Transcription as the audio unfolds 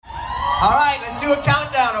All right, let's do a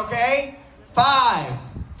countdown, okay? 5,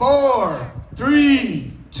 4,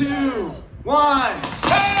 3, 2, 1,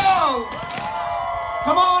 go!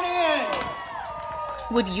 Come on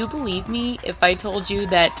in! Would you believe me if I told you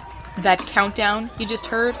that countdown you just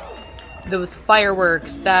heard, those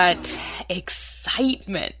fireworks, that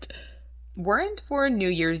excitement, weren't for New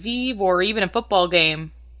Year's Eve or even a football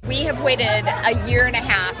game? We have waited a year and a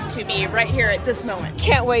half to be right here at this moment.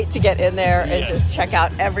 Can't wait to get in there and just check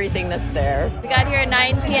out everything that's there. We got here at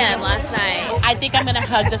 9 p.m. last night. I think I'm going to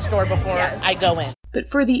hug the store before I go in. But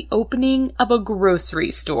for the opening of a grocery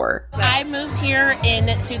store. I moved here in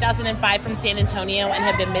 2005 from San Antonio and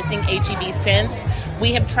have been missing H-E-B since.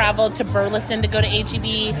 We have traveled to Burleson to go to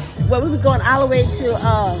H-E-B. Well, we was going all the way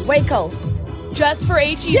to Waco. Just for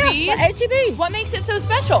H-E-B? Yeah, for H-E-B. What makes it so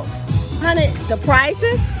special? Honey, the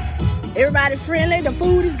prices, everybody friendly, the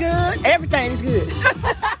food is good, everything is good.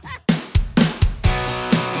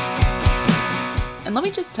 And let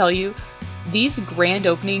me just tell you, these grand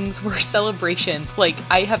openings were celebrations like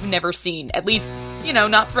I have never seen. At least,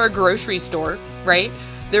 not for a grocery store, right?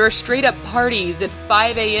 There were straight up parties at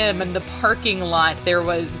 5 a.m. in the parking lot. There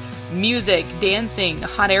was music, dancing,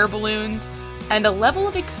 hot air balloons, and a level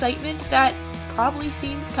of excitement that probably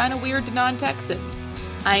seems kind of weird to non-Texans.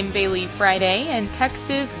 I'm Bailey Friday, and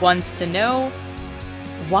Texas wants to know,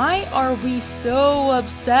 why are we so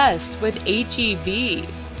obsessed with H-E-B?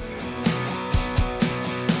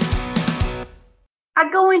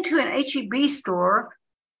 I go into an H-E-B store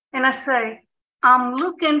and I say, I'm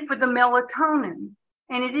looking for the melatonin,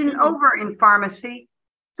 and it isn't over in pharmacy.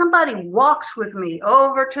 Somebody walks with me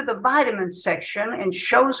over to the vitamin section and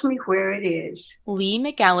shows me where it is. Lee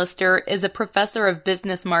McAllister is a professor of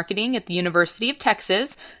business marketing at the University of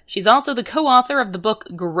Texas. She's also the co-author of the book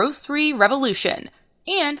Grocery Revolution.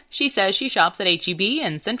 And she says she shops at H-E-B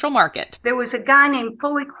in Central Market. There was a guy named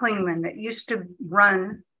Fully Klingman that used to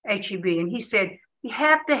run H-E-B, and he said, you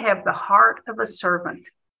have to have the heart of a servant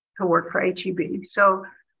to work for H-E-B. So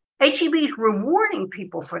H-E-B is rewarding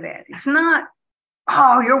people for that. It's not,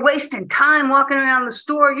 oh, you're wasting time walking around the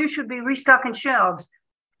store. You should be restocking shelves.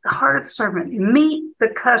 The heart of the servant. Meet the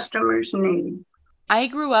customer's need. I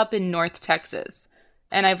grew up in North Texas,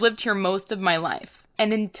 and I've lived here most of my life.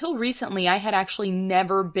 And until recently, I had actually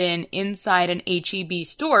never been inside an H-E-B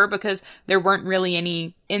store because there weren't really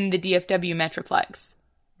any in the DFW Metroplex.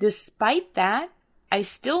 Despite that, I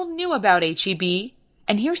still knew about H-E-B.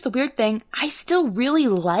 And here's the weird thing. I still really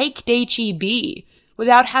liked H-E-B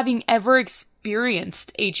without having ever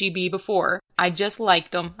experienced H-E-B before. I just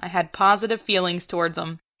liked them. I had positive feelings towards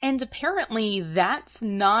them. And apparently that's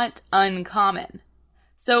not uncommon.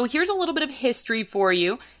 So here's a little bit of history for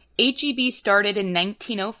you. H-E-B started in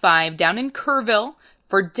 1905 down in Kerrville.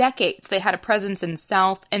 For decades, they had a presence in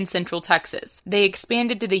South and Central Texas. They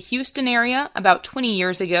expanded to the Houston area about 20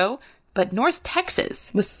 years ago, but North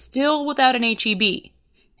Texas was still without an H-E-B.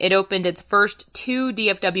 It opened its first 2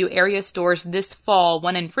 DFW area stores this fall,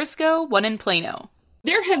 one in Frisco, one in Plano.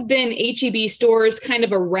 There have been H-E-B stores kind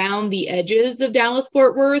of around the edges of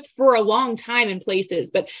Dallas-Fort Worth for a long time in places,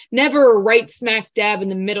 but never right smack dab in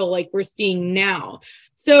the middle like we're seeing now.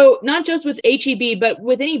 So not just with H-E-B, but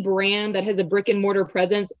with any brand that has a brick and mortar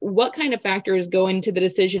presence, what kind of factors go into the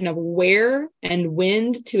decision of where and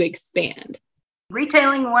when to expand?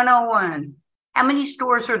 Retailing 101. How many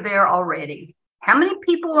stores are there already? How many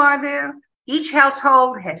people are there? Each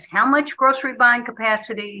household has how much grocery buying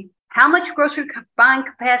capacity? How much grocery buying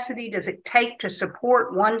capacity does it take to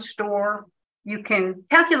support one store? You can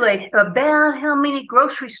calculate about how many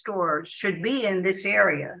grocery stores should be in this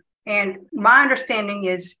area. And my understanding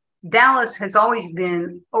is Dallas has always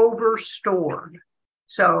been overstored.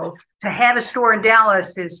 So to have a store in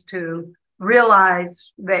Dallas is to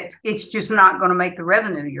realize that it's just not going to make the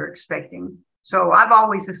revenue you're expecting. So I've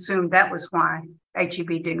always assumed that was why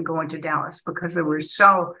H-E-B didn't go into Dallas, because you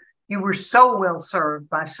were so well served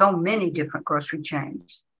by so many different grocery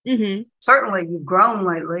chains. Mm-hmm. Certainly you've grown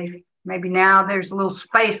lately. Maybe now there's a little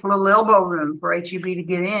space, a little elbow room for H-E-B to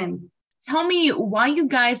get in. Tell me why you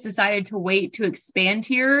guys decided to wait to expand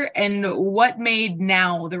here and what made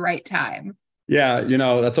now the right time. Yeah,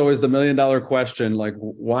 that's always the $1 million question, like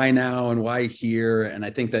why now and why here? And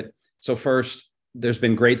I think that, so first, there's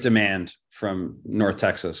been great demand from North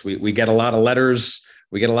Texas. We get a lot of letters.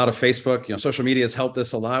 We get a lot of Facebook, social media has helped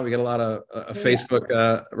us a lot. We get a lot of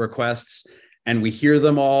Facebook requests, and we hear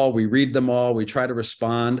them all. We read them all. We try to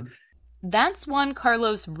respond. That's Juan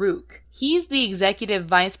Carlos Rook. He's the executive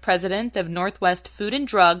vice president of Northwest Food and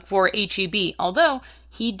Drug for H-E-B, although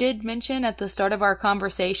he did mention at the start of our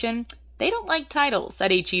conversation, they don't like titles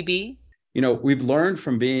at H-E-B. we've learned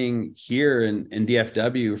from being here in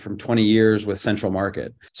DFW from 20 years with Central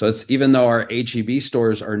Market. So it's, even though our H-E-B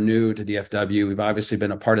stores are new to DFW, we've obviously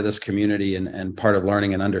been a part of this community and part of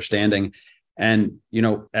learning and understanding. And,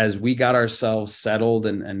 as we got ourselves settled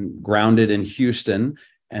and grounded in Houston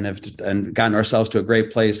and have gotten ourselves to a great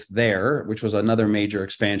place there, which was another major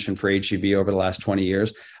expansion for H-E-B over the last 20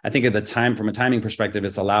 years, I think at the time, from a timing perspective,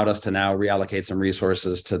 it's allowed us to now reallocate some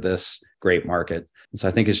resources to this great market. And so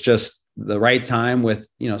I think it's just the right time with,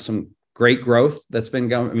 some great growth that's been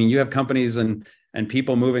going. I mean, you have companies and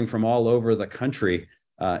people moving from all over the country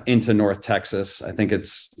into North Texas. I think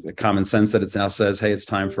it's common sense that it now says, hey, it's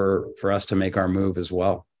time for us to make our move as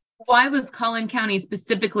well. Why was Collin County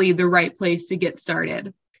specifically the right place to get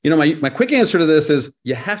started? My quick answer to this is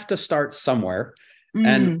you have to start somewhere.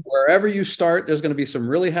 And wherever you start, there's going to be some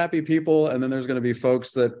really happy people. And then there's going to be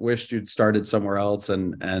folks that wished you'd started somewhere else.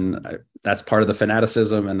 And that's part of the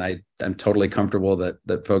fanaticism. And I'm totally comfortable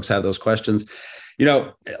that folks have those questions.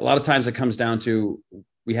 A lot of times it comes down to,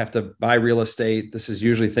 we have to buy real estate. This is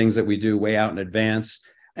usually things that we do way out in advance.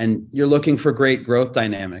 And you're looking for great growth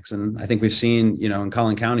dynamics. And I think we've seen, in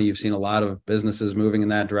Collin County, you've seen a lot of businesses moving in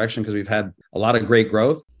that direction because we've had a lot of great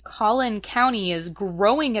growth. Collin County is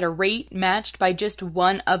growing at a rate matched by just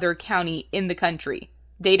one other county in the country.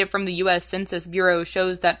 Data from the U.S. Census Bureau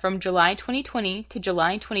shows that from July 2020 to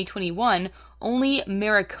July 2021, only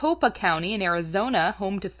Maricopa County in Arizona,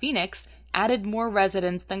 home to Phoenix, added more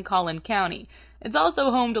residents than Collin County. It's also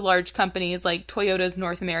home to large companies like Toyota's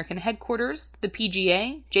North American headquarters, the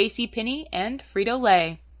PGA, JCPenney, and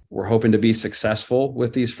Frito-Lay. We're hoping to be successful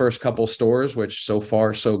with these first couple stores, which so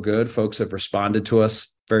far so good. Folks have responded to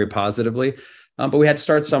us very positively, but we had to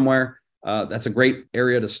start somewhere. That's a great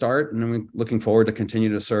area to start, and we're looking forward to continue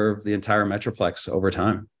to serve the entire Metroplex over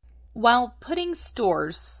time. While putting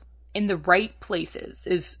stores in the right places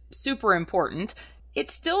is super important, it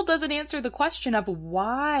still doesn't answer the question of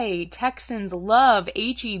why Texans love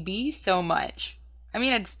H-E-B so much. I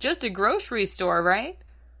mean, it's just a grocery store, right?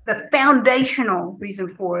 The foundational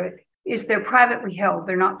reason for it is they're privately held.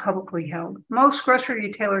 They're not publicly held. Most grocery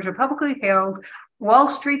retailers are publicly held. Wall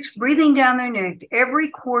Street's breathing down their neck. Every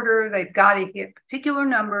quarter, they've got to hit particular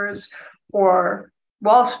numbers, or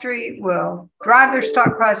Wall Street will drive their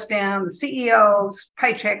stock price down. The CEO's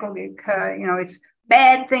paycheck will get cut. It's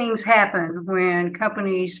bad things happen when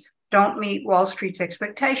companies don't meet Wall Street's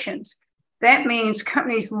expectations. That means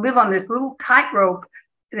companies live on this little tightrope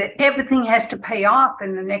that everything has to pay off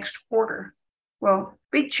in the next quarter. Well,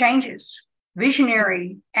 big changes,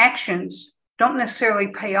 visionary actions don't necessarily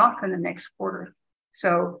pay off in the next quarter.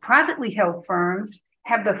 So privately held firms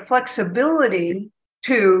have the flexibility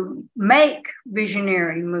to make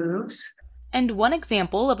visionary moves. And one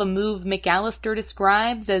example of a move McAllister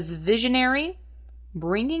describes as visionary: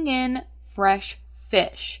 bringing in fresh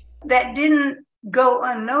fish. That didn't go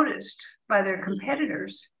unnoticed by their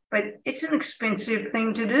competitors, but it's an expensive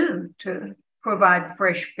thing to do, to provide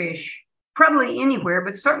fresh fish, probably anywhere,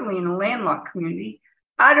 but certainly in a landlocked community.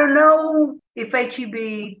 I don't know if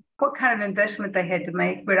H-E-B, what kind of investment they had to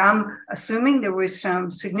make, but I'm assuming there was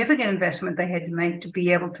some significant investment they had to make to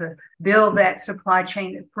be able to build that supply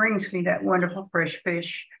chain that brings me that wonderful fresh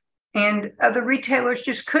fish. And other retailers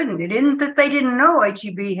just couldn't. It isn't that they didn't know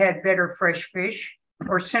H-E-B had better fresh fish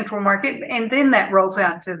or Central Market, and then that rolls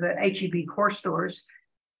out to the H-E-B core stores.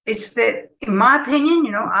 It's that, in my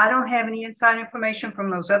opinion, I don't have any inside information from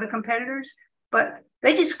those other competitors, but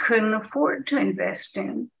they just couldn't afford to invest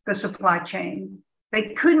in the supply chain.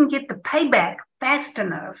 They couldn't get the payback fast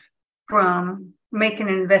enough from making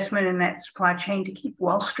an investment in that supply chain to keep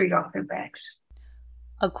Wall Street off their backs.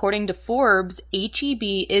 According to Forbes,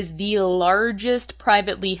 H-E-B is the largest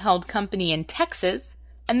privately held company in Texas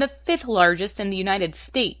and the 5th largest in the United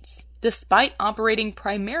States, despite operating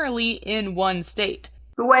primarily in one state.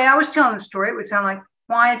 The way I was telling the story, it would sound like,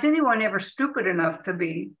 why is anyone ever stupid enough to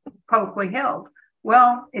be publicly held?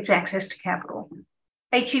 Well, it's access to capital.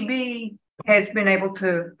 H-E-B has been able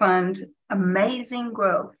to fund amazing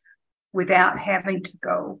growth without having to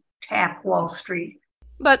go tap Wall Street.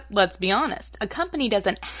 But let's be honest, a company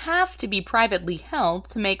doesn't have to be privately held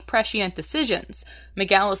to make prescient decisions.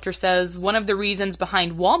 McAllister says one of the reasons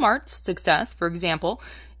behind Walmart's success, for example,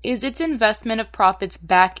 is its investment of profits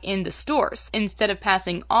back into stores instead of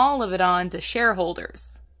passing all of it on to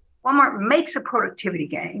shareholders. Walmart makes a productivity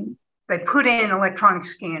gain. They put in electronic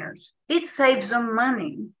scanners. It saves them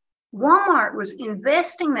money. Walmart was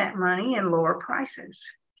investing that money in lower prices.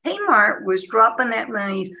 Kmart was dropping that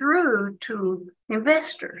money through to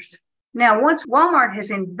investors. Now, once Walmart has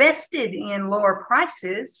invested in lower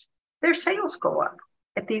prices, their sales go up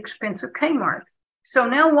at the expense of Kmart. So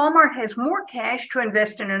now Walmart has more cash to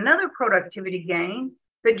invest in another productivity gain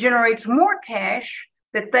that generates more cash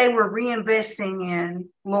that they were reinvesting in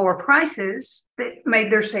lower prices that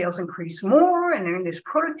made their sales increase more. And they're in this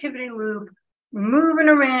productivity loop, moving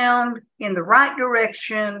around in the right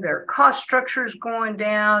direction. Their cost structure is going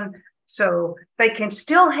down. So they can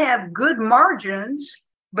still have good margins,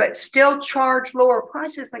 but still charge lower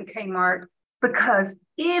prices than Kmart. Because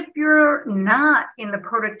if you're not in the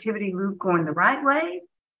productivity loop going the right way,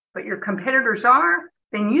 but your competitors are,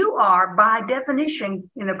 then you are, by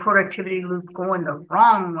definition, in the productivity loop going the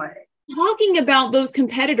wrong way. Talking about those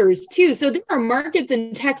competitors too. So there are markets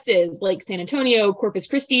in Texas like San Antonio, Corpus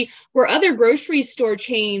Christi, where other grocery store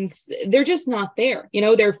chains, they're just not there.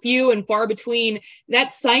 They're few and far between.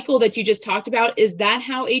 That cycle that you just talked about, is that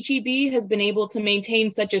how HEB has been able to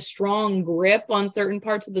maintain such a strong grip on certain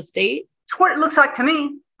parts of the state? It's what it looks like to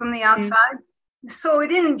me from the outside. Mm-hmm. So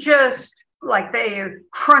it isn't just like they are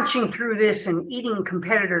crunching through this and eating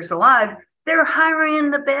competitors alive. They're hiring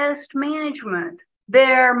the best management.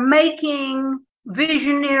 They're making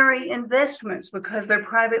visionary investments because they're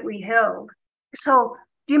privately held. So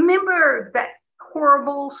do you remember that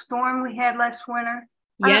horrible storm we had last winter?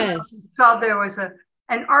 Yes. I saw there was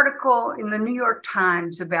an article in the New York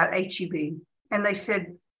Times about HEB, and they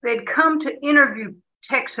said they'd come to interview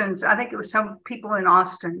Texans. I think it was some people in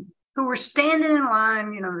Austin who were standing in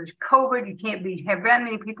line. There's COVID. You can't have that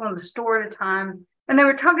many people in the store at a time. And they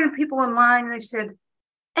were talking to people in line, and they said,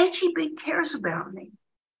 HEB cares about me.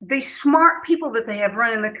 The smart people that they have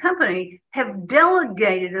running the company have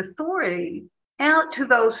delegated authority out to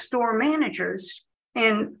those store managers.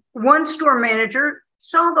 And one store manager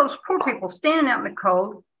saw those poor people standing out in the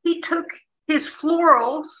cold. He took his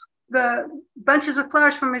florals, the bunches of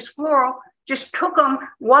flowers from his floral, just took them,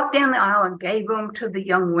 walked down the aisle, and gave them to the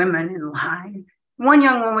young women in line. One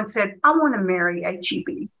young woman said, I want to marry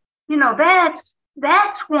HEB.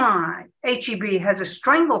 That's why HEB has a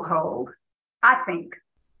stranglehold, I think.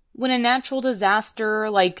 When a natural disaster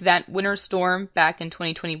like that winter storm back in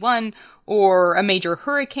 2021 or a major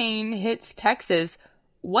hurricane hits Texas,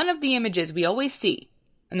 one of the images we always see,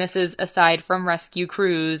 and this is aside from rescue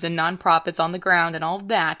crews and nonprofits on the ground and all of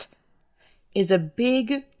that, is a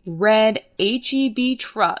big red HEB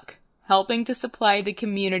truck helping to supply the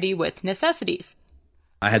community with necessities.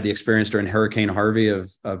 I had the experience during Hurricane Harvey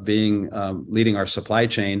of being leading our supply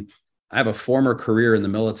chain. I have a former career in the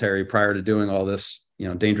military prior to doing all this,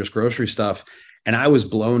 dangerous grocery stuff. And I was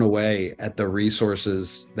blown away at the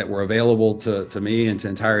resources that were available to me and to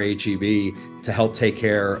entire HEB to help take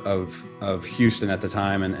care of Houston at the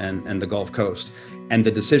time and the Gulf Coast. And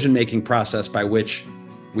the decision-making process by which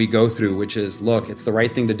we go through, which is, look, it's the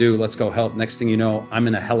right thing to do. Let's go help. Next thing you know, I'm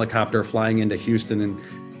in a helicopter flying into Houston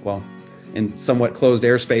in somewhat closed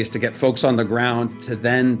airspace to get folks on the ground to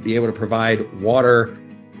then be able to provide water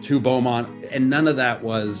to Beaumont. And none of that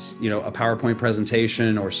was, a PowerPoint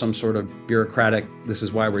presentation or some sort of bureaucratic, this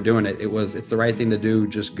is why we're doing it. It's the right thing to do.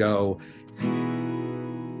 Just go.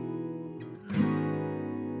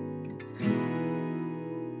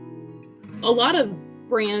 A lot of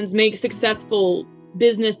brands make successful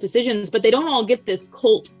business decisions, but they don't all get this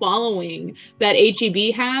cult following that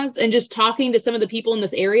HEB has. And just talking to some of the people in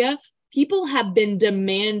this area, people have been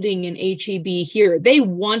demanding an HEB here. They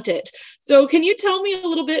want it. So can you tell me a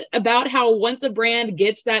little bit about how once a brand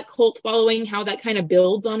gets that cult following, how that kind of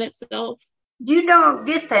builds on itself? You don't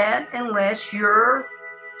get that unless you're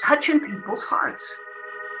touching people's hearts.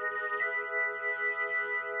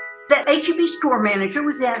 That HEB store manager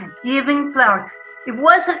was out giving flowers. He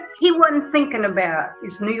wasn't thinking about,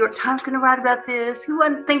 is New York Times going to write about this? He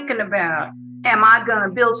wasn't thinking about, am I going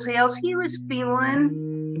to build sales? He was feeling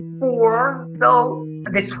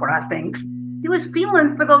this is what I think, he was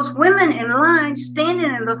feeling for those women in line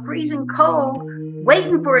standing in the freezing cold,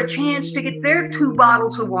 waiting for a chance to get their 2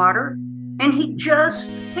 bottles of water, and he just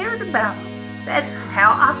cared about them. That's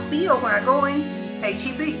how I feel when I go in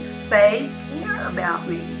HEB. They care about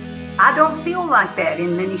me. I don't feel like that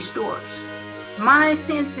in many stores. My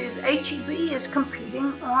sense is HEB is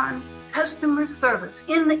competing on customer service.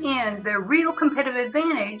 In the end, their real competitive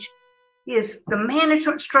advantage is the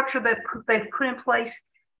management structure that they've put in place,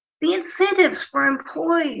 the incentives for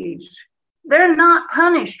employees. They're not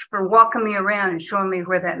punished for walking me around and showing me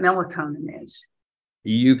where that melatonin is.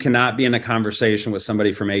 You cannot be in a conversation with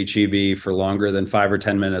somebody from HEB for longer than 5 or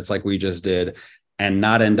 10 minutes like we just did and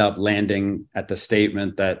not end up landing at the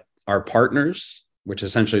statement that our partners, which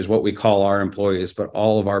essentially is what we call our employees, but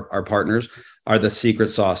all of our partners are the secret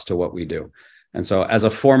sauce to what we do. And so as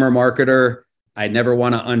a former marketer, I never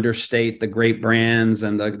want to understate the great brands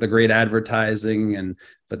and the great advertising.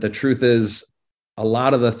 But the truth is, a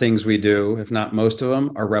lot of the things we do, if not most of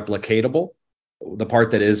them, are replicatable. The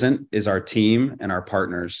part that isn't is our team and our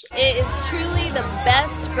partners. It is truly the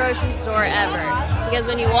best grocery store ever, because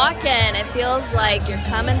when you walk in, it feels like you're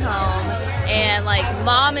coming home, and like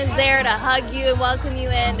mom is there to hug you and welcome you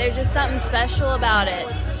in. There's just something special about it.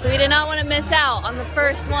 So we did not want to miss out on the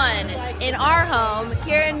first one in our home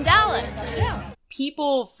here in Dallas.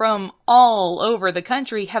 People from all over the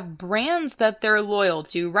country have brands that they're loyal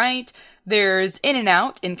to, right? There's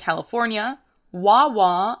In-N-Out in California,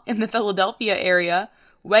 Wawa in the Philadelphia area,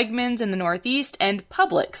 Wegmans in the Northeast, and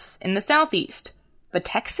Publix in the Southeast. But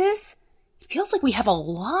Texas? It feels like we have a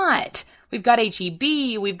lot. We've got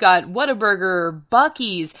H-E-B, we've got Whataburger,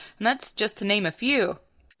 Buc-ee's, and that's just to name a few.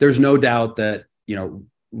 There's no doubt that,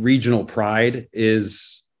 regional pride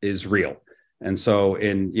is real. And so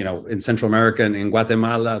in Central America and in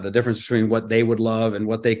Guatemala, the difference between what they would love and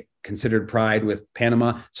what they considered pride with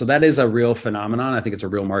Panama. So that is a real phenomenon. I think it's a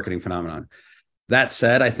real marketing phenomenon. That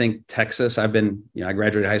said, I think Texas, I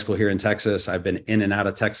graduated high school here in Texas. I've been in and out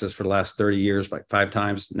of Texas for the last 30 years, like 5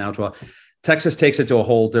 times, now 12. Texas takes it to a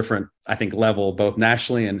whole different, I think, level, both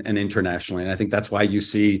nationally and internationally. And I think that's why you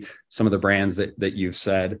see some of the brands that you've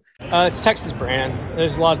said. It's a Texas brand.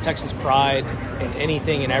 There's a lot of Texas pride in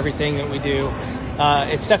anything and everything that we do.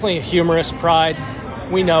 It's definitely a humorous pride.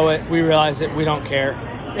 We know it. We realize it. We don't care.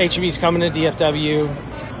 H-E-B's coming to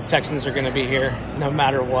DFW. Texans are going to be here no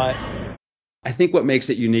matter what. I think what makes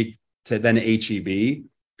it unique to then H-E-B,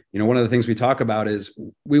 one of the things we talk about is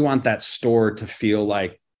we want that store to feel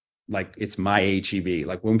like it's my H-E-B.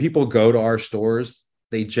 Like when people go to our stores,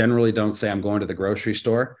 they generally don't say, I'm going to the grocery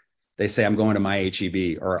store. They say, I'm going to my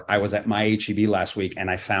H-E-B, or I was at my H-E-B last week and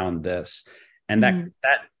I found this. And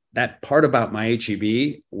that part about my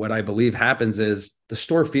H-E-B, what I believe happens is the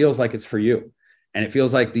store feels like it's for you. And it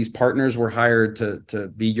feels like these partners were hired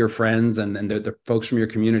to be your friends and the folks from your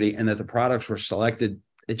community, and that the products were selected.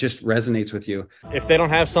 It just resonates with you. If they don't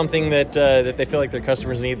have something that they feel like their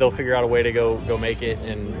customers need, they'll figure out a way to go make it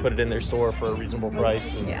and put it in their store for a reasonable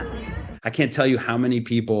price. I can't tell you how many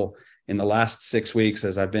people in the last 6 weeks,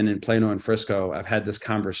 as I've been in Plano and Frisco, I've had this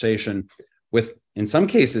conversation with, in some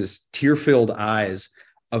cases, tear-filled eyes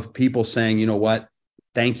of people saying, you know what,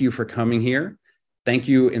 thank you for coming here. Thank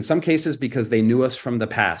you, in some cases, because they knew us from the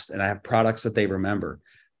past and I have products that they remember.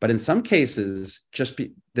 But in some cases, just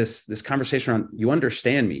this conversation on, you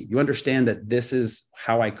understand me. You understand that this is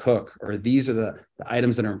how I cook, or these are the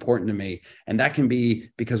items that are important to me. And that can be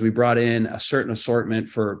because we brought in a certain assortment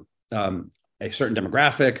for a certain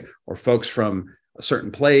demographic, or folks from a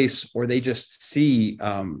certain place, or they just see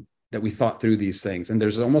that we thought through these things. And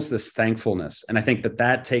there's almost this thankfulness. And I think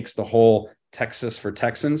that takes the whole Texas for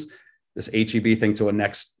Texans, this H-E-B thing, to a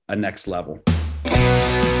next level.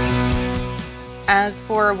 As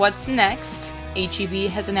for what's next, H-E-B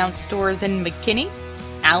has announced stores in McKinney,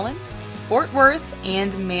 Allen, Fort Worth,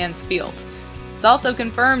 and Mansfield. It's also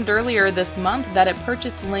confirmed earlier this month that it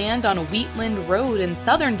purchased land on Wheatland Road in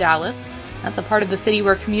southern Dallas. That's a part of the city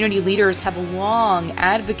where community leaders have long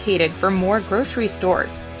advocated for more grocery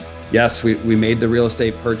stores. Yes, we made the real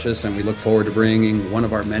estate purchase, and we look forward to bringing one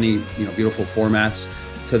of our many beautiful formats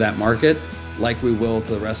to that market, like we will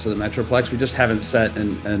to the rest of the Metroplex. We just haven't set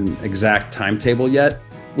an exact timetable yet,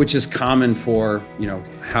 which is common for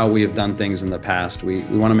how we have done things in the past. We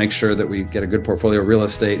want to make sure that we get a good portfolio of real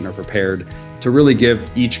estate and are prepared to really give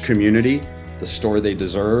each community the store they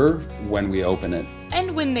deserve when we open it.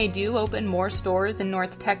 And when they do open more stores in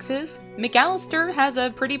North Texas, McAllister has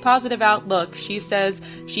a pretty positive outlook. She says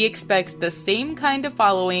she expects the same kind of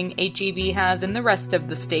following H-E-B has in the rest of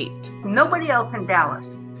the state. Nobody else in Dallas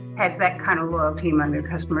has that kind of loyalty among their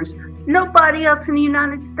customers. Nobody else in the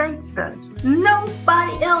United States does.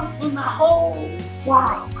 Nobody else in the whole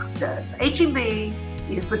world does. H-E-B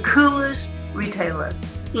is the coolest retailer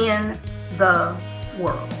in the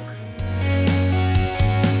world.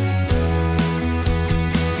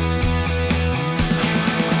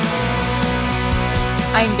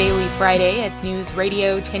 I'm Bailey Friday at News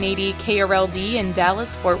Radio 1080 KRLD in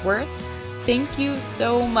Dallas, Fort Worth. Thank you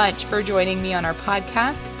so much for joining me on our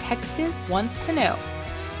podcast, Texas Wants to Know.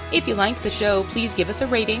 If you liked the show, please give us a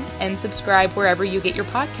rating and subscribe wherever you get your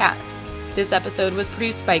podcasts. This episode was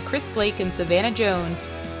produced by Chris Blake and Savannah Jones.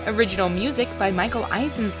 Original music by Michael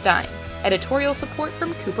Eisenstein. Editorial support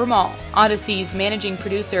from Cooper Mall. Odyssey's managing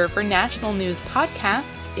producer for National News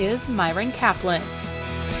Podcasts is Myron Kaplan.